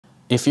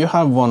If you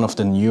have one of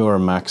the newer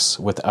Macs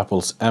with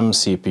Apple's M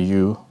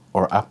CPU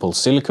or Apple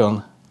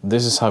Silicon,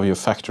 this is how you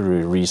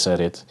factory reset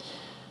it.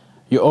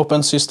 You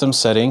open System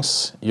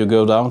Settings, you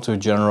go down to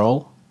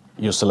General,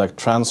 you select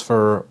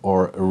Transfer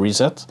or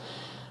Reset,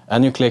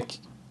 and you click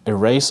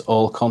Erase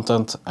all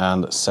content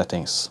and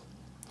settings.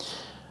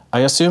 I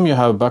assume you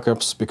have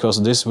backups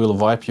because this will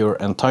wipe your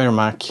entire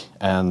Mac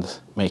and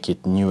make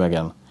it new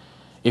again.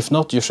 If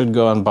not, you should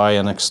go and buy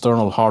an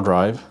external hard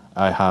drive.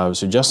 I have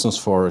suggestions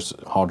for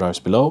hard drives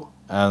below,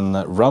 and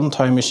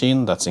runtime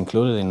machine that's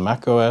included in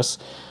macOS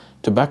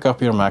to back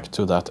up your Mac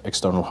to that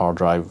external hard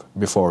drive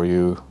before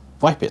you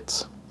wipe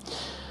it.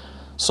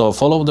 So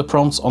follow the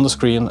prompts on the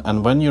screen,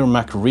 and when your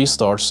Mac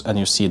restarts and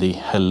you see the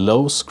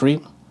Hello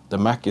screen, the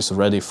Mac is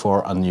ready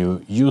for a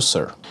new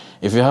user.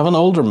 If you have an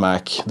older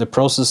Mac, the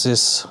process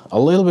is a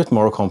little bit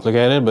more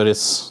complicated, but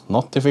it's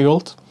not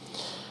difficult.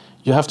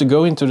 You have to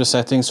go into the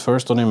settings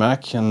first on your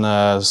Mac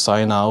and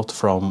sign out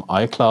from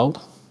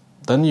iCloud.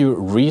 Then you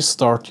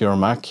restart your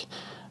Mac,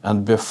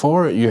 and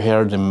before you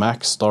hear the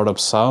Mac startup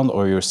sound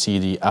or you see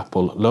the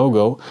Apple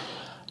logo,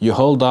 you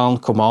hold down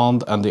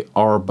Command and the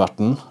R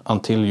button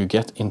until you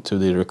get into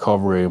the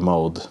recovery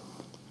mode.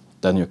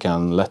 Then you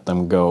can let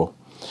them go.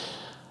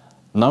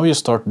 Now you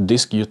start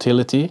Disk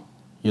Utility,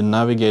 you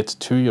navigate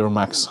to your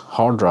Mac's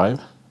hard drive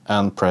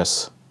and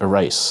press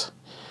Erase.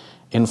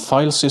 In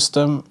File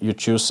System, you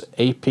choose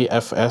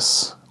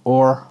APFS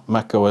or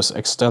macOS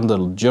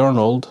Extended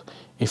Journaled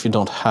if you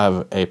don't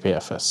have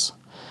APFS.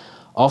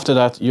 After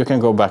that, you can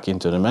go back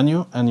into the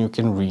menu and you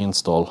can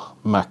reinstall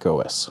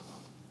macOS.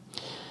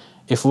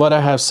 If what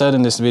I have said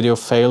in this video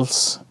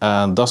fails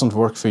and doesn't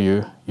work for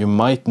you, you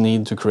might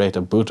need to create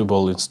a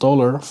bootable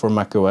installer for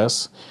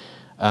macOS,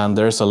 and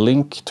there's a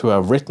link to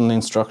a written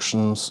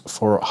instructions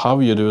for how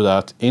you do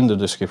that in the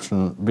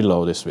description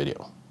below this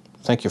video.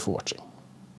 Thank you for watching.